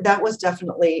yeah, that was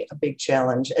definitely a big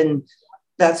challenge. And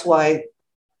that's why,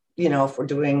 you know, if we're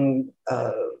doing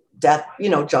death, you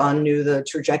know, John knew the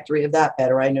trajectory of that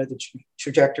better. I know the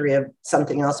trajectory of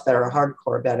something else better, or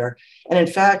hardcore better. And in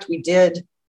fact, we did,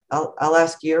 I'll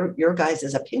ask your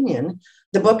guys' opinion.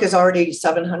 The book is already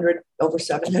over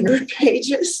 700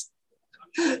 pages,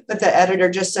 but the editor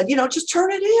just said, you know, just turn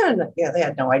it in. Yeah, they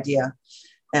had no idea.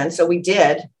 And so we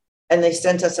did. And they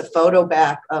sent us a photo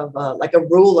back of like a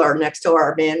ruler next to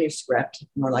our manuscript.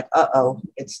 And we're like,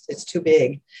 it's too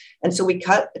big. And so we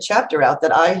cut a chapter out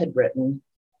that I had written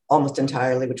almost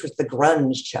entirely, which was the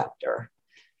grunge chapter.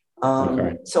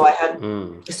 So I had,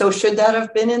 so should that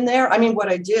have been in there? I mean, what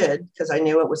I did, because I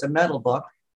knew it was a metal book,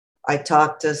 I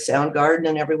talked to Soundgarden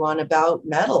and everyone about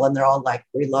metal, and they're all like,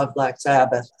 we love Black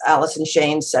Sabbath. Alice in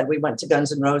Chains said we went to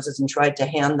Guns N' Roses and tried to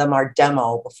hand them our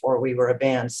demo before we were a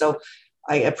band. So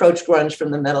I approached grunge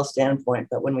from the metal standpoint,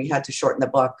 but when we had to shorten the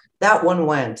book, that one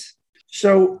went.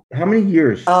 So how many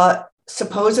years?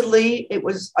 Supposedly it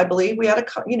was, I believe we had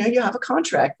you have a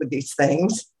contract with these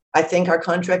things. I think our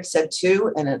contract said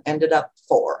 2 and it ended up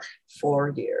 4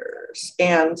 years.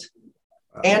 And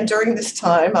during this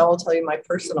time, I will tell you my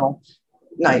personal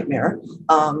nightmare.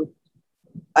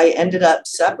 I ended up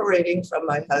separating from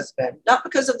my husband, not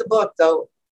because of the book though,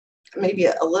 maybe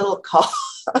a little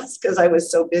cause, because I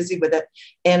was so busy with it.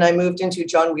 And I moved into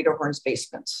John Wiederhorn's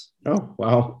basement. Oh,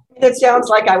 wow. It sounds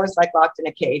like I was like locked in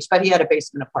a cage, but he had a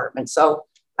basement apartment. So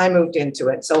I moved into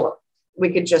it. So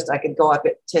I could go up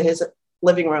to his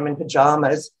living room in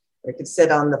pajamas, or I could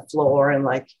sit on the floor and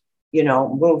like, you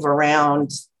know, move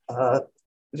around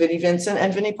Vinnie Vincent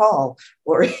and Vinnie Paul,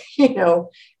 or, you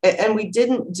know, and we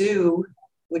didn't do,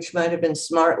 which might have been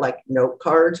smart, like note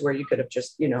cards where you could have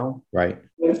just, you know,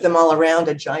 moved them all around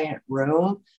a giant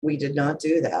room. We did not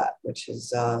do that, which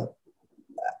is,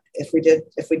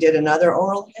 if we did another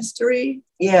oral history,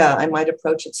 yeah, I might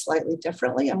approach it slightly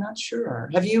differently. I'm not sure.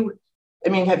 Have you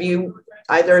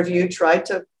either of you tried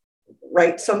to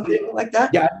write something like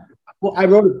that? Yeah. Well,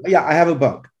 I have a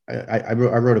book. I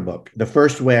wrote a book. The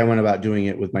first way I went about doing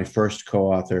it with my first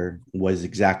co-author was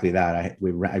exactly that.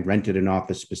 I rented an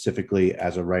office specifically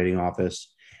as a writing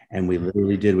office, and we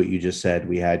literally did what you just said.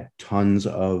 We had tons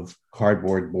of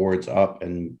cardboard boards up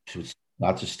and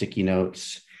lots of sticky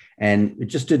notes, and it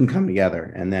just didn't come together.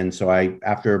 And then so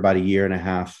after about a year and a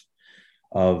half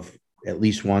of at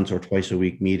least once or twice a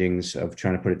week meetings of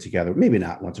trying to put it together. Maybe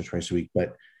not once or twice a week,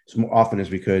 but as often as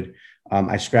we could.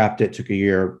 I scrapped it, took a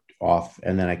year off,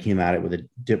 and then I came at it with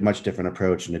a much different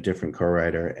approach and a different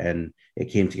co-writer, and it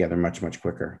came together much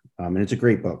quicker. And it's a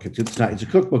great book. It's a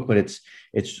cookbook, but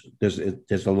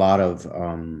there's a lot of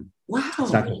wow.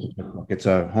 It's not just a cookbook. It's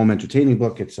a home entertaining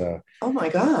book. It's a oh my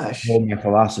gosh, all my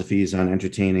philosophies on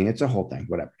entertaining. It's a whole thing.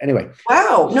 Whatever. Anyway.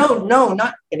 Wow. No,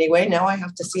 not anyway. Now I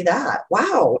have to see that.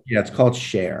 Wow. Yeah, it's called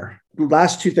Share.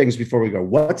 Last two things before we go.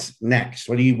 What's next?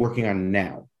 What are you working on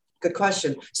now? Good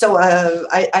question. So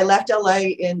I left LA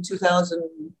in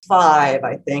 2005,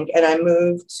 I think, and I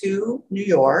moved to New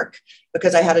York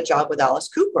because I had a job with Alice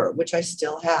Cooper, which I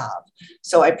still have.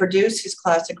 So I produce his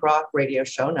classic rock radio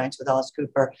show, Nights with Alice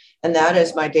Cooper, and that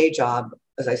is my day job,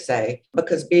 as I say,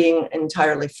 because being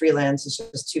entirely freelance is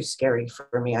just too scary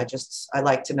for me. I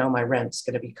like to know my rent's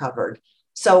going to be covered.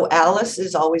 So Alice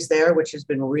is always there, which has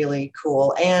been really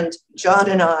cool. And John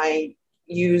and I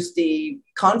use the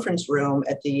conference room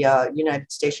at the United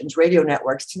Stations radio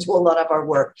networks to do a lot of our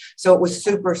work. So it was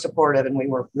super supportive and we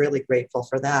were really grateful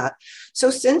for that. So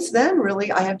since then,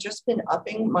 really, I have just been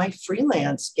upping my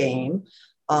freelance game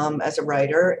as a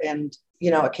writer. And,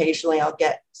 occasionally I'll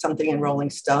get something in Rolling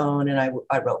Stone, and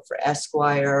I wrote for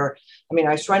Esquire. I mean,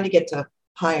 I was trying to get to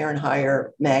higher and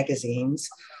higher magazines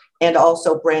and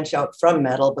also branch out from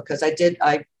metal, because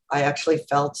I actually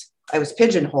felt I was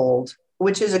pigeonholed,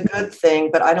 which is a good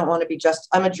thing, but I don't want to be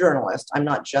I'm a journalist. I'm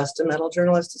not just a metal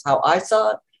journalist, is how I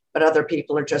saw it, but other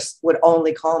people would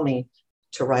only call me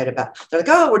to write about. They're like,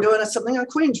 oh, we're doing something on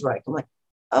Queensryche. I'm like,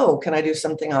 oh, can I do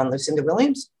something on Lucinda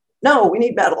Williams? No, we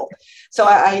need metal. So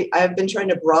I've been trying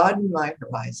to broaden my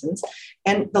horizons.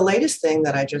 And the latest thing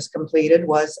that I just completed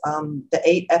was the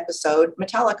 8-episode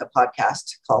Metallica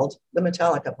podcast called The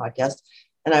Metallica Podcast.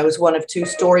 And I was one of 2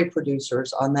 story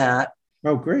producers on that.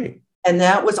 Oh, great. And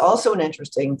that was also an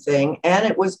interesting thing. And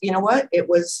it was, it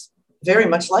was very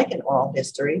much like an oral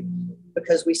history,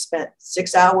 because we spent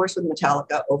 6 hours with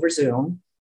Metallica over Zoom.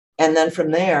 And then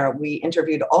from there, we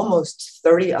interviewed almost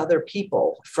 30 other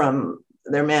people, from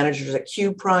their managers at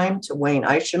Q Prime to Wayne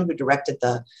Isham, who directed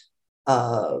the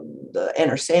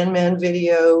Enter Sandman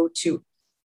video, to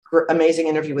amazing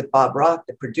interview with Bob Rock,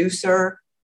 the producer,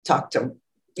 talked to,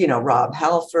 Rob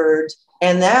Halford.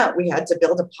 And that we had to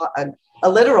build a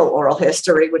literal oral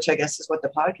history, which I guess is what the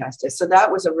podcast is. So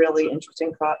that was a really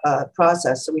interesting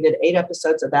process. So we did 8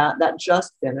 episodes of that. That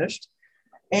just finished.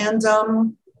 And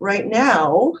right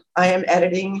now I am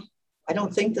editing, I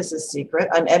don't think this is secret,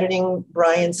 I'm editing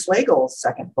Brian Slagle's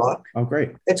second book. Oh,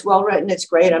 great. It's well written. It's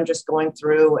great. I'm just going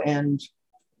through and,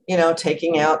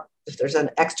 taking out if there's an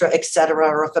extra et cetera,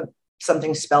 or if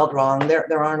something's spelled wrong.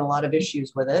 There aren't a lot of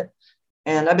issues with it.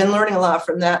 And I've been learning a lot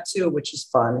from that too, which is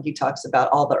fun. He talks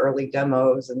about all the early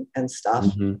demos and stuff.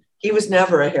 Mm-hmm. He was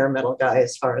never a hair metal guy,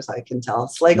 as far as I can tell.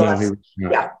 Slagle,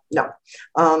 no.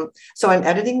 So I'm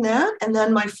editing that. And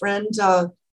then my friend,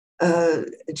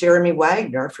 Jeremy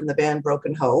Wagner from the band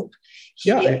Broken Hope.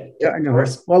 I know her.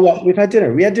 Well, we've had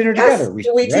dinner. We had dinner together. We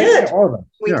did. Yeah, all of them.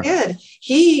 We did.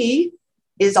 He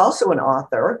is also an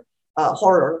author,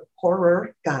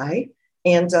 horror guy.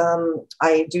 And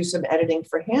I do some editing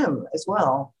for him as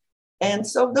well. And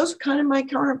so those are kind of my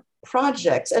current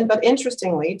projects. But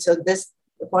interestingly, to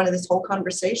the point of this whole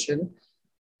conversation,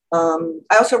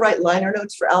 I also write liner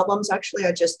notes for albums. Actually,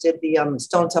 I just did the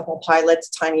Stone Temple Pilots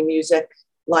Tiny Music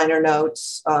liner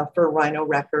notes for Rhino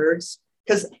Records,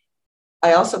 because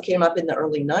I also came up in the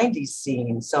early 90s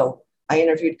scene. So I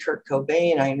interviewed Kurt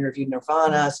Cobain, I interviewed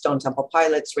Nirvana, Stone Temple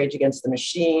Pilots, Rage Against the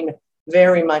Machine,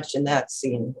 very much in that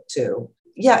scene too.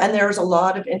 Yeah, and there's a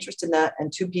lot of interest in that.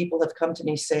 And 2 people have come to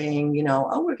me saying,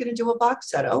 oh, we're going to do a box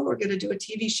set. Oh, we're going to do a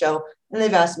TV show. And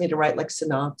they've asked me to write like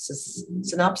synopsises.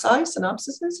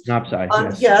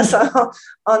 Yes,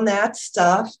 on that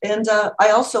stuff. And I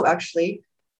also actually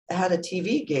had a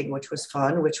TV gig, which was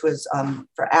fun, which was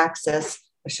for Access,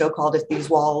 a show called If These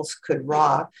Walls Could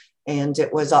Rock. And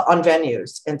it was on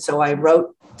venues. And so I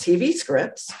wrote TV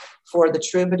scripts for the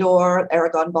Troubadour,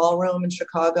 Aragon Ballroom in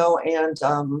Chicago, and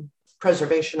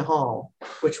Preservation Hall,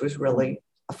 which was really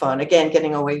fun. Again,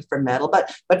 getting away from metal,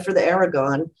 but for the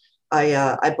Aragon,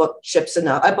 I booked Chips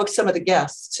Enough. I booked some of the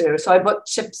guests too. So I booked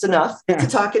Chips Enough to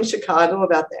talk in Chicago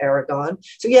about the Aragon.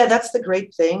 So yeah, that's the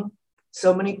great thing.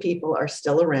 So many people are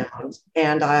still around,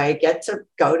 and I get to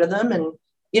go to them. And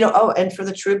and for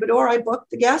the Troubadour, I booked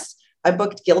the guests. I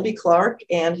booked Gilby Clarke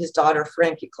and his daughter,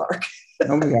 Frankie Clarke,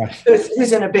 oh my gosh,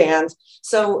 who's in a band.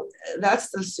 So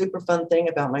that's the super fun thing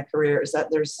about my career, is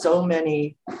that there's so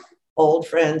many old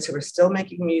friends who are still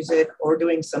making music or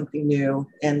doing something new,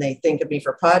 and they think of me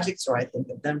for projects, or I think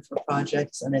of them for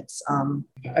projects. And it's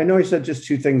I know I said just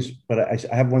two things, but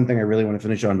I have one thing I really want to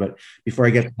finish on. But before I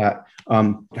get to that,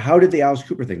 how did the Alice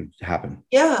Cooper thing happen?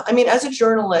 Yeah, I mean, as a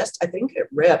journalist, I think it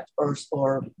ripped or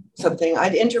something.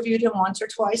 I'd interviewed him once or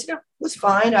twice. It was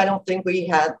fine. I don't think we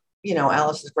had,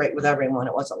 Alice is great with everyone.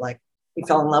 It wasn't like he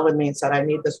fell in love with me and said, I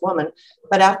need this woman.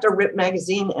 But after Rip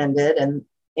magazine ended and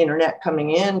internet coming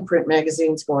in, print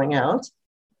magazines going out,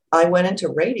 I went into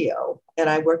radio and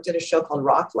I worked at a show called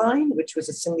Rockline, which was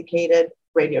a syndicated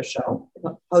radio show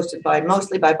hosted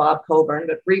mostly by Bob Coburn,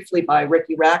 but briefly by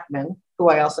Ricky Rackman, who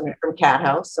I also knew from Cat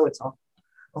House. So it's a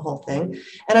whole thing.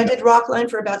 And I did Rockline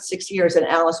for about 6 years, and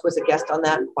Alice was a guest on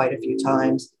that quite a few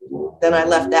times. Then I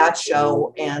left that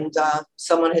show, and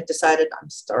someone had decided I'm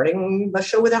starting a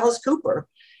show with Alice Cooper.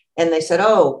 And they said,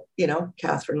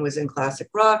 Catherine was in classic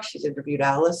rock. She's interviewed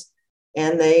Alice.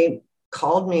 And they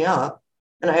called me up.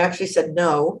 And I actually said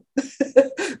no,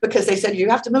 because they said, you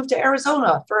have to move to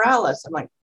Arizona for Alice. I'm like,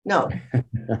 no.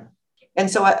 And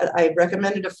so I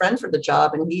recommended a friend for the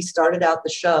job, and he started out the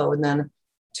show. And then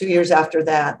 2 years after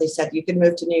that, they said, you can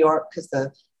move to New York because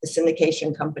the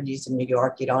syndication company's in New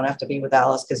York. You don't have to be with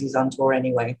Alice because he's on tour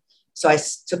anyway. So I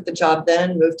took the job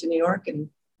then, moved to New York, and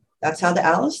that's how the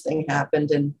Alice thing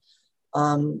happened. And,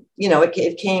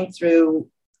 it came through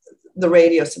the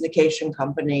radio syndication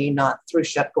company, not through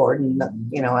Shep Gordon,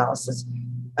 Alice's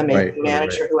amazing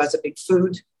manager who has a big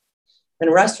food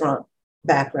and restaurant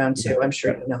background too. I'm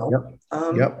sure you know.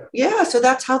 Yep. Yeah, so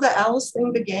that's how the Alice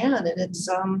thing began. And it's,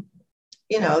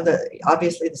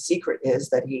 obviously the secret is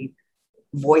that he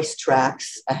voice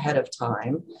tracks ahead of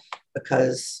time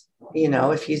because,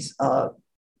 if he's,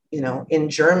 in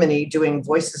Germany doing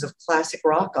Voices of Classic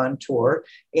Rock on tour,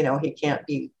 he can't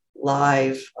be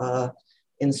live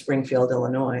in Springfield,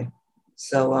 Illinois.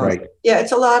 So,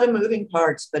 it's a lot of moving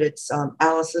parts, but it's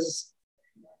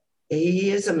he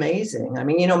is amazing. I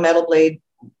mean, Metal Blade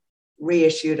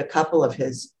reissued a couple of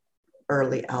his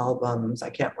early albums. I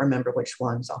can't remember which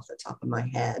ones off the top of my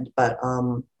head, but,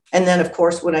 and then of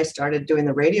course, when I started doing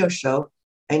the radio show,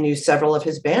 I knew several of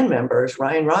his band members,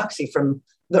 Ryan Roxy from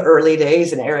the early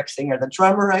days and Eric Singer, the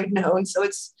drummer I know. And so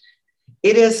it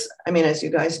is, I mean, as you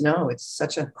guys know, it's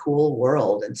such a cool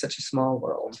world and such a small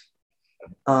world.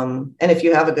 And if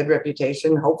you have a good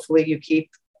reputation, hopefully you keep,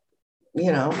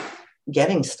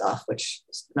 getting stuff, which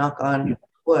knock on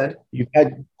wood. You've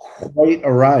had quite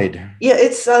a ride. Yeah,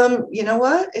 it's, you know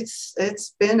what?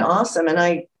 It's been awesome. And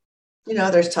I,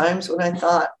 there's times when I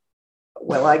thought,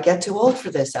 will I get too old for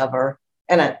this ever?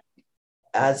 And I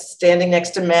was standing next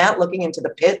to Matt looking into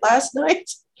the pit last night.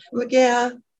 I'm like,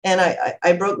 yeah. And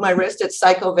I broke my wrist at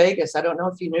Psycho Vegas. I don't know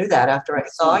if you knew that after I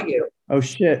saw you. Oh,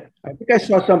 shit. I think I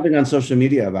saw something on social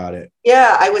media about it.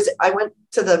 Yeah, I went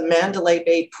to the Mandalay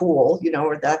Bay pool,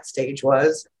 where that stage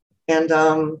was. And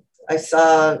I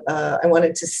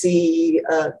wanted to see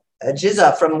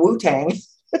Jizza from Wu-Tang.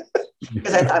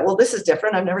 Because I thought, well, this is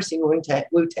different. I've never seen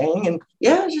Wu-Tang. And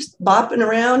yeah, just bopping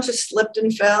around, just slipped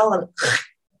and fell. And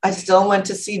I still went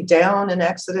to see Down and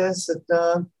Exodus.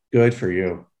 And, good for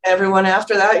you. Everyone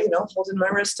after that, holding my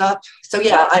wrist up. So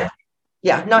yeah,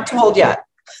 not too old yet.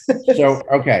 So,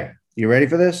 okay. You ready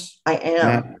for this? I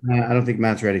am. Matt, I don't think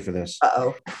Matt's ready for this.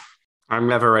 Uh-oh. I'm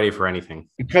never ready for anything.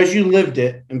 Because you lived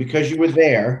it and because you were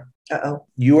there,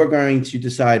 you are going to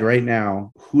decide right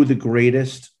now who the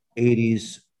greatest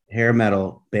 80s hair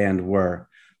metal band were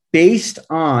based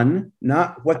on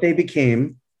not what they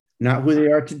became, not who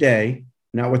they are today,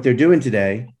 not what they're doing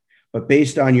today, but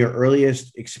based on your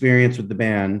earliest experience with the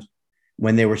band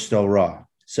when they were still raw.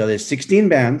 So there's 16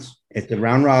 bands. It's a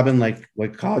round robin, like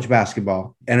college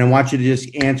basketball. And I want you to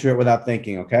just answer it without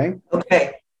thinking, okay?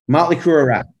 Okay. Motley Crue or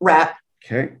Rat? Rat.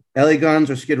 Okay. LA Guns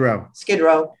or Skid Row? Skid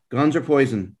Row. Guns or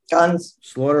Poison? Guns.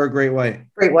 Slaughter or Great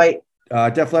White? Great White.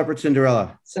 Def Leppard,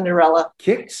 Cinderella? Cinderella.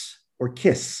 Kicks or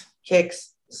Kiss?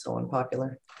 Kicks. So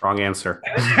unpopular. Wrong answer.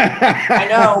 I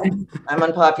know. I'm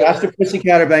unpopular. Faster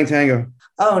Pussycat or Bang Tango?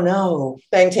 Oh, no.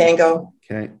 Bang Tango.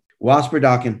 Okay. Wasp or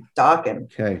Dokken? Dokken.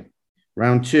 Okay.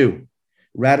 Round 2.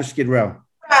 Rat or Skid Row?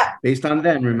 Rat. Based on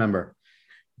then, remember.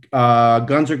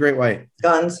 Guns or Great White?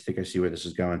 Guns. I think I see where this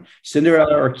is going.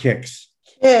 Cinderella or Kicks?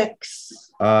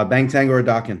 Kicks. Bang Tango or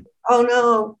Dokken? Oh,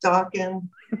 no. Dokken.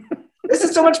 This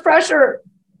is so much pressure.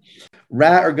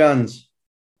 Rat or Guns?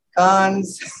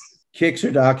 Guns. Kicks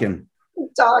or Dokken?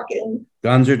 Dokken.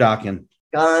 Guns or Dokken?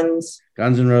 Guns.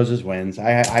 Guns N' Roses wins.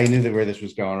 I knew that where this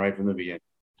was going right from the beginning.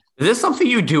 Is this something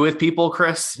you do with people,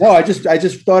 Chris? No, I just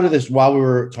thought of this while we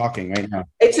were talking right now.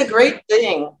 It's a great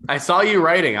thing. I saw you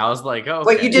writing. I was like, oh.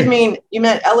 Wait, you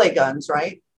meant LA Guns,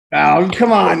 right? Oh,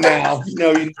 come on now.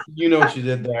 No, you know what you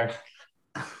did there.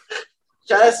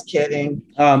 Just kidding.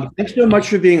 Thanks so much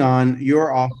for being on.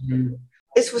 You're awesome.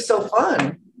 This was so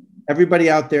fun. Everybody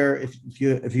out there, if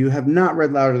you have not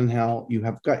read Louder Than Hell, you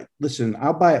have got, listen,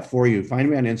 I'll buy it for you. Find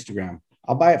me on Instagram.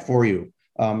 I'll buy it for you.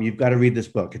 You've got to read this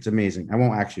book. It's amazing. I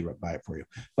won't actually buy it for you,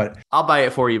 but I'll buy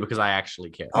it for you because I actually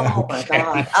care. Oh my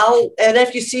God. And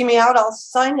if you see me out, I'll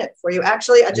sign it for you.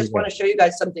 Actually, I just want to show you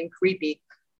guys something creepy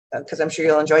because I'm sure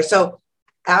you'll enjoy. So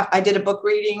I did a book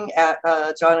reading at,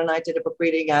 John and I did a book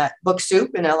reading at Book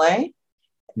Soup in LA.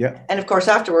 Yeah. And of course,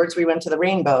 afterwards we went to the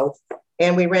Rainbow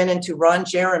and we ran into Ron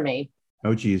Jeremy.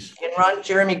 Oh, geez. And Ron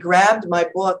Jeremy grabbed my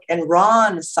book and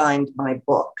Ron signed my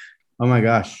book. Oh my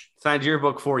gosh. Signed your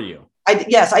book for you.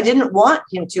 Yes, I didn't want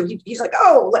him to. He's like,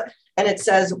 oh, and it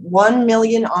says 1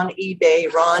 million on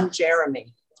eBay, Ron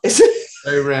Jeremy.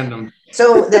 Very random.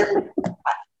 So then,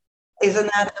 isn't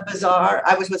that bizarre?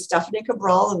 I was with Stephanie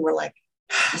Cabral and we're like,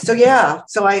 so yeah.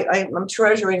 So I'm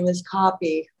treasuring this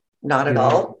copy. Not at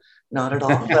all.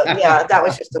 But yeah, that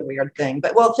was just a weird thing.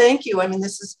 But well, thank you. I mean,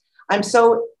 I'm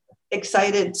so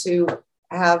excited to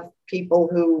have people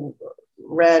who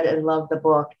read and love the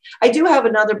book. I do have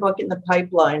another book in the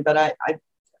pipeline, but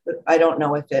I don't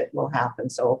know if it will happen.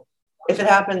 So if it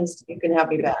happens, you can have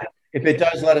me back. If it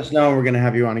does, let us know. We're going to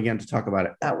have you on again to talk about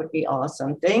it. That would be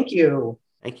awesome. Thank you.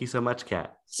 Thank you so much,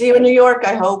 Kat. See you in New York,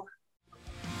 I hope.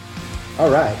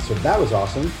 All right. So that was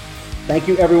awesome. Thank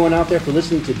you everyone out there for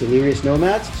listening to Delirious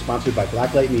Nomads, sponsored by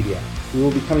Blacklight Media. We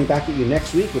will be coming back at you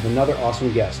next week with another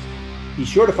awesome guest. Be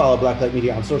sure to follow Blacklight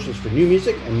Media on socials for new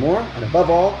music and more, and above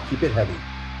all, keep it heavy.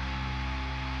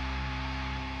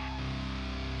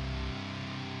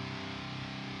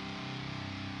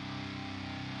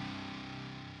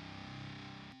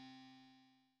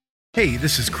 Hey,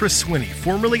 this is Chris Swinney,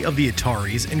 formerly of the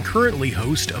Ataris and currently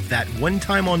host of That One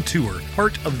Time on Tour,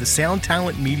 part of the Sound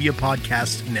Talent Media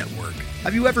Podcast Network.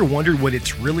 Have you ever wondered what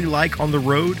it's really like on the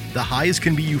road? The highs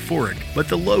can be euphoric, but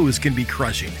the lows can be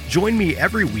crushing. Join me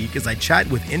every week as I chat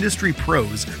with industry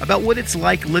pros about what it's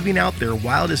like living out their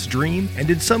wildest dream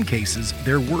and, in some cases,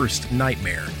 their worst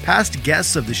nightmare. Past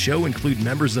guests of the show include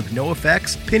members of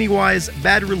NoFX, Pennywise,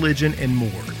 Bad Religion, and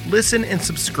more. Listen and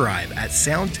subscribe at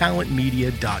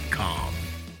soundtalentmedia.com.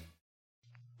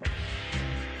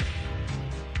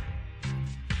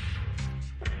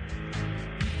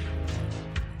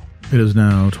 It is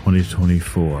now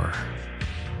 2024,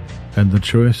 and the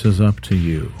choice is up to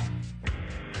you.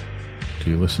 Do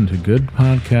you listen to good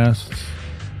podcasts,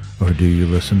 or do you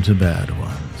listen to bad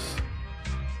ones?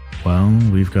 Well,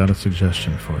 we've got a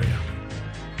suggestion for you.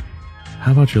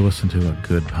 How about you listen to a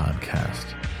good podcast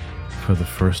for the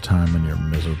first time in your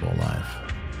miserable life?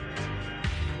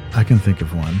 I can think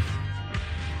of one.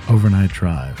 Overnight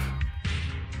Drive.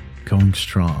 Going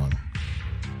strong.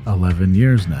 11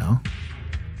 years now.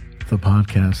 The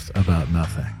podcast about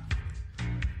nothing.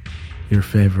 Your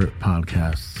favorite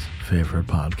podcast's favorite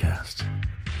podcast.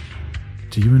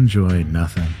 Do you enjoy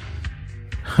nothing?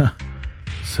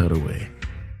 So do we.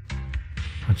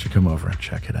 Why don't you come over and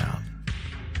check it out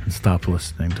and stop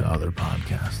listening to other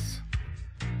podcasts?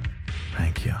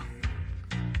 Thank you.